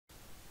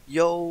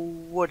Yo,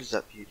 what is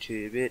up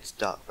YouTube? It's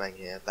Darkfang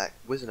here, back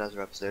with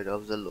another episode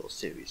of the lore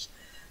series.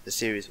 The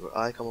series where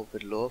I come up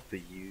with lore for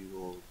you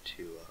all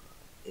to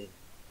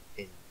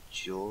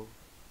enjoy.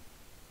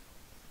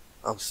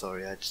 I'm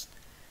sorry, I just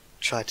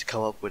tried to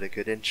come up with a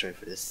good intro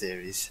for this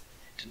series.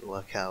 It didn't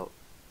work out.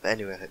 But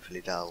anyway,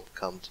 hopefully that'll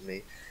come to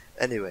me.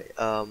 Anyway,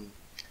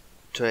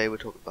 today we're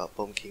talking about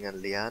Bomb King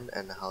and Lian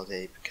and how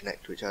they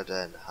connect to each other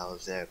and how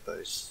their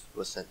bows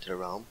were sent to the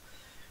realm.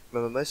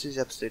 Remember, most of these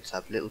episodes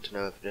have little to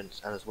no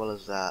evidence, and as well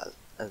as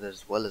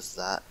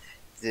that,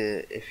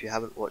 if you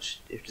haven't watched,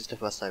 if this is the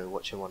first time you're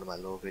watching one of my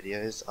lore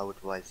videos, I would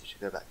advise you to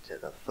go back to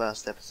the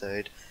first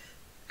episode,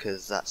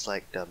 because that's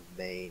like the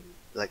main,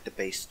 like the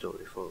base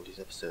story for all these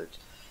episodes,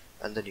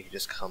 and then you can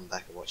just come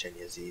back and watch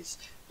any of these.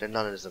 Then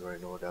none of them are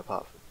in order,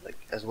 apart from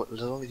like as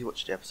long as you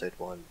watch the episode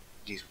one,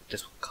 this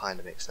will kind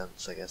of make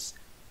sense, I guess.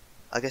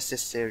 I guess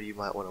this series you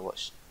might want to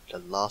watch the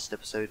last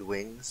episode,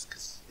 Wings,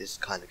 because it's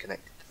kind of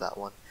connected to that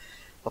one.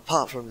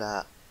 Apart from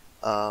that,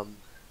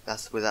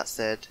 with that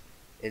said,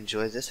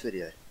 enjoy this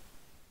video.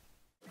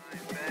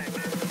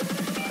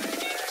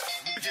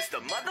 Just a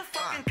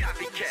motherfucking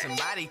copycat.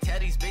 Somebody tell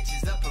these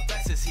bitches the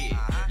professor's here.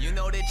 You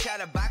know they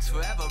chatterbox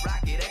forever,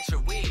 rocket extra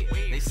weird.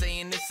 They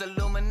saying this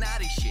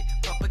Illuminati shit,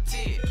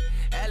 puppeteer.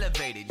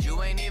 Elevated,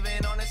 you ain't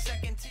even on a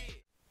second tier.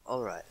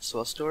 Alright, so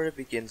our story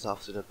begins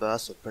after the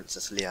birth of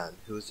Princess Lian,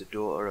 who is the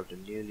daughter of the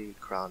newly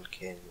crowned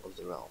king of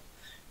the realm,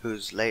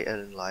 who's later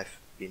in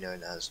life be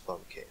known as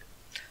Bomb King.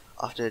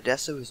 After the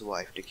death of his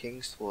wife, the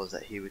king swore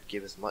that he would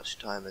give as much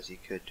time as he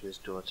could to his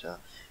daughter,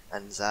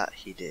 and that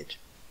he did.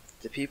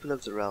 The people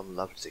of the realm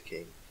loved the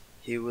king.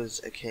 He was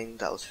a king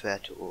that was fair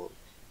to all.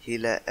 He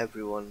let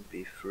everyone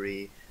be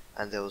free,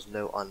 and there was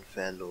no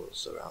unfair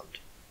laws around.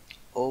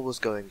 All was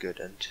going good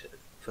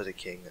for the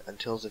king,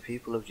 until the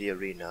people of the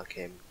arena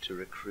came to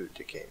recruit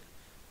the king.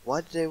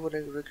 Why did they want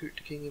to recruit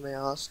the king, you may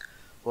ask?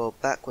 Well,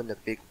 back when the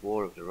big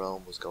war of the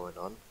realm was going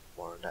on,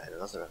 more on that in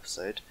another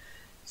episode,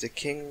 the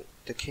king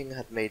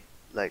had made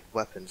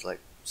weapons like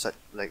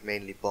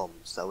mainly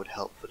bombs that would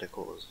help for the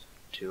cause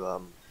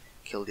to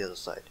kill the other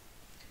side.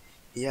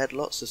 He had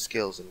lots of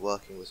skills in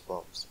working with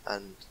bombs,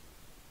 and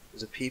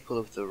the people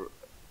of the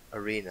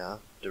arena,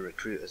 the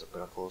recruiters I'm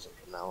going to call them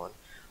from now on,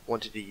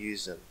 wanted to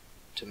use them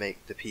to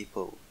make the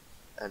people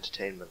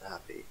entertainment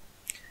happy.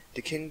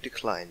 The king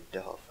declined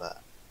the offer,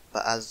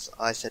 but as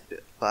I said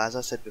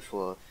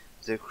before,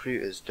 the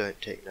recruiters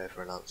don't take no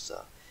for an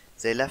answer.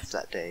 They left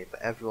that day,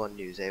 but everyone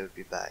knew they would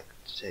be back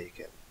to take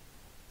him.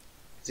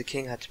 The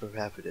king had to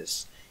prepare for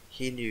this.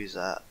 He knew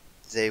that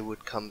they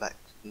would come back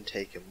and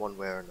take him one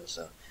way or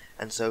another,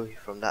 and so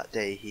from that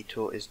day he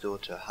taught his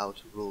daughter how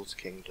to rule the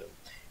kingdom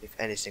if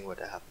anything were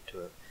to happen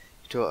to him.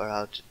 He taught her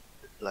how to,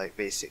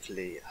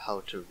 basically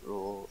how to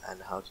rule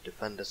and how to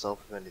defend herself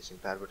if anything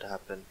bad were to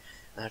happen,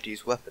 and how to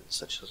use weapons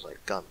such as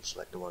guns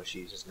like the one she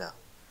uses now.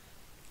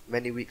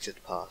 Many weeks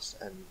had passed,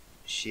 and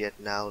she had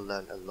now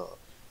learned a lot.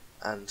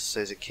 And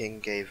so the king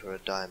gave her a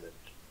diamond,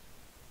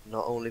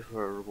 not only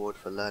for a reward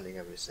for learning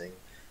everything,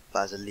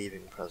 but as a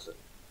leaving present.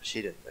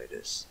 She didn't know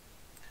this.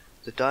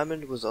 The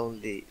diamond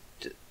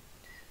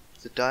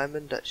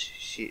that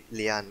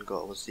Lian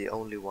got was the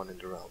only one in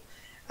the realm,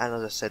 and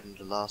as I said in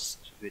the last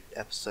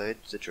episode,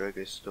 the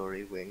Drogo's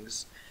story,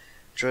 Wings,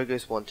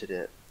 Drogo's wanted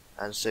it,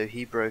 and so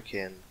he broke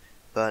in,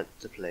 burnt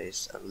the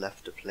place, and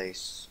left the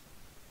place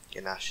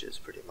in ashes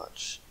pretty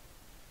much.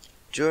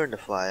 During the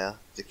fire,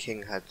 the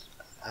king had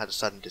a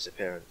sudden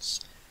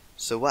disappearance.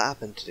 So what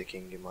happened to the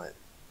king, you might,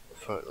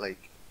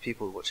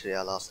 people watching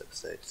our last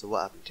episode, so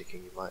what happened to the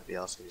king, you might be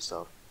asking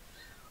yourself.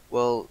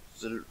 Well,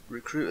 the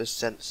recruiters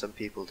sent some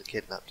people to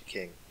kidnap the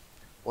king.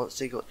 Once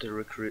they got the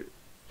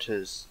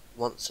recruiters,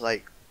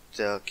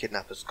 the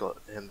kidnappers got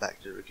him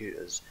back to the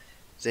recruiters,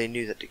 they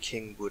knew that the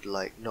king would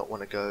not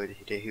want to go,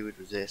 he would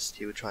resist,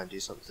 he would try and do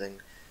something.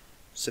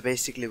 So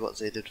basically what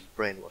they did was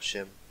brainwash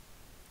him,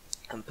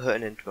 and put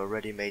him into a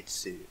ready-made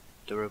suit.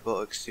 The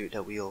robotic suit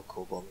that we all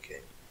call Bomb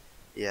King.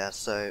 Yeah,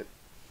 so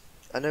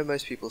I know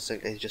most people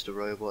think that he's just a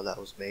robot that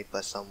was made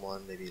by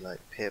someone, maybe like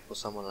Pip or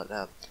someone like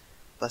that,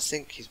 but I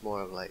think he's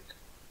more of a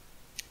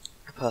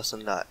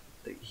person that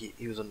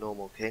he was a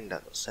normal king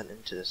that got sent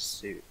into this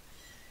suit.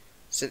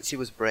 Since he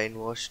was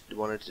brainwashed,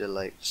 one of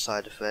the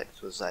side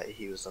effects was that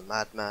he was a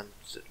madman.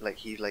 So,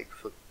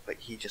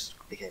 he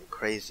just became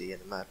crazy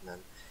and a madman.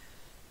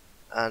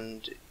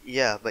 And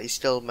yeah, but he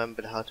still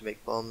remembered how to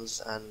make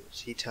bombs, and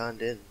he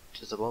turned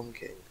into the Bomb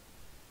King.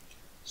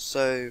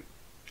 So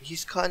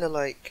he's kind of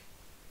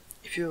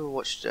if you ever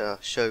watched a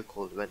show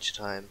called Adventure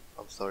Time,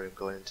 I'm sorry I'm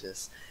going into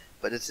this,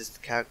 but there's this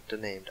character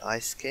named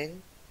Ice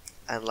King,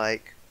 and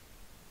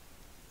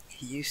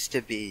he used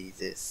to be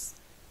this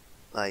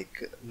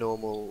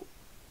normal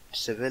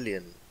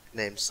civilian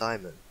named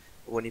Simon,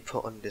 but when he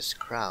put on this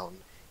crown,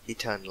 he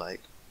turned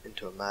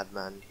into a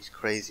madman. He's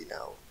crazy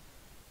now.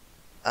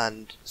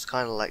 And it's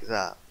kind of like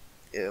that.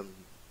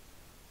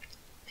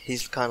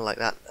 He's kind of like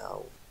that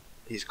now.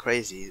 He's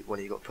crazy when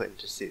he got put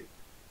into suit.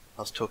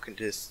 I was talking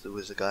to there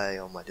was a guy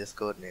on my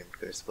Discord named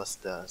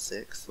Ghostbuster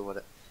 6 or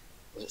whatever.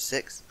 Was it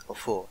 6 or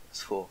 4?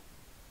 It's 4.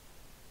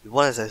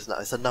 One of those,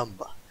 it's a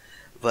number.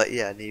 But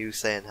yeah, and you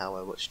saying how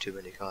I watch too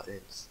many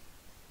cartoons.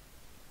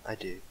 I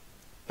do.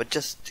 But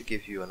just to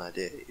give you an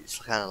idea, it's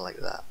kind of like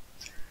that.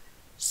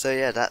 So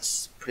yeah,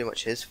 that's pretty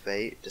much his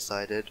fate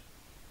decided.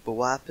 But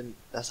what happened,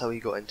 that's how he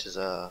got into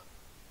the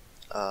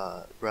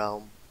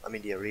realm,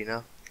 the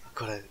arena. I've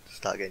got to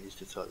start getting used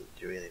to talking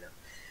the arena.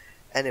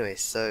 Anyway,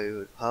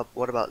 so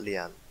what about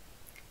Leanne?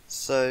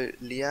 So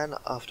Leanne,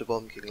 after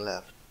Bomb King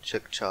left,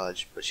 took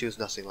charge, but she was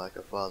nothing like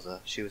her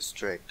father. She was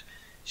strict.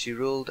 She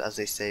ruled, as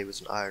they say,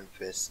 with an iron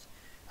fist.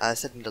 As I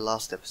said in the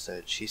last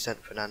episode, she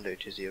sent Fernando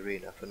to the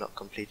arena for not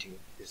completing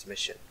his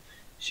mission.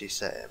 She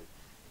set him.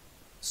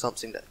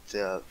 Something that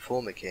the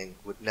former king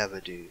would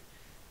never do.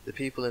 The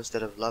people,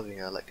 instead of loving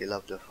her like they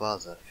loved her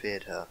father,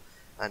 feared her,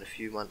 and a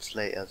few months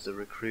later the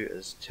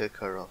recruiters took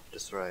her off the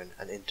throne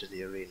and into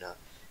the arena,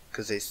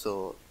 because they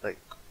saw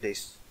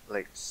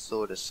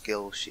saw the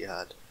skill she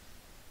had.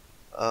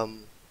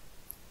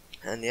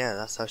 And yeah,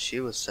 that's how she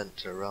was sent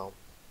to the realm.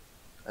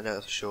 I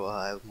know for sure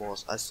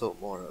I saw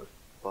more of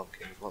Bomb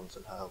King's ones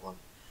than her one.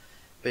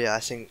 But yeah, I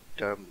think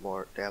they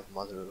have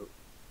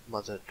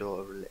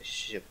mother-daughter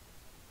relationship,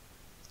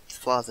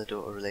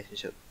 father-daughter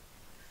relationship.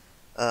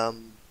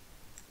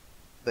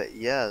 But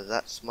yeah,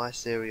 that's my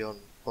theory on,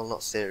 well,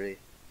 not theory,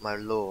 my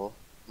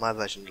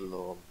version of the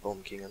law on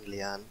Bomb King and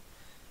Leanne.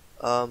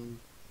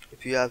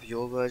 If you have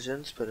your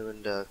versions, put them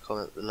in the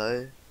comment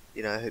below.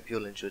 I hope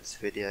you'll enjoy this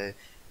video.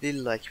 Leave a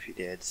like if you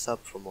did, sub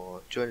for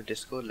more, join the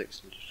Discord,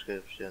 links in the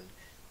description.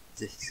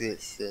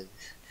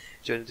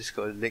 Join the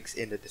Discord, links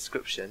in the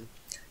description.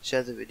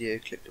 Share the video,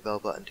 click the bell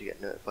button to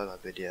get notified of my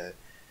video.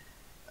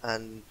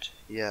 And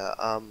yeah,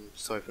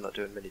 sorry for not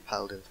doing many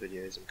Paladins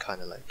videos. I'm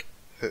kinda like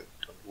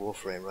hooked on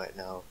Warframe right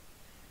now.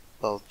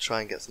 But I'll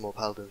try and get some more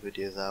Paladins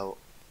videos out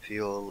for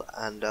you all,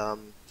 and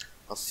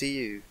I'll see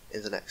you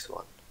in the next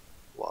one.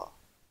 Wow.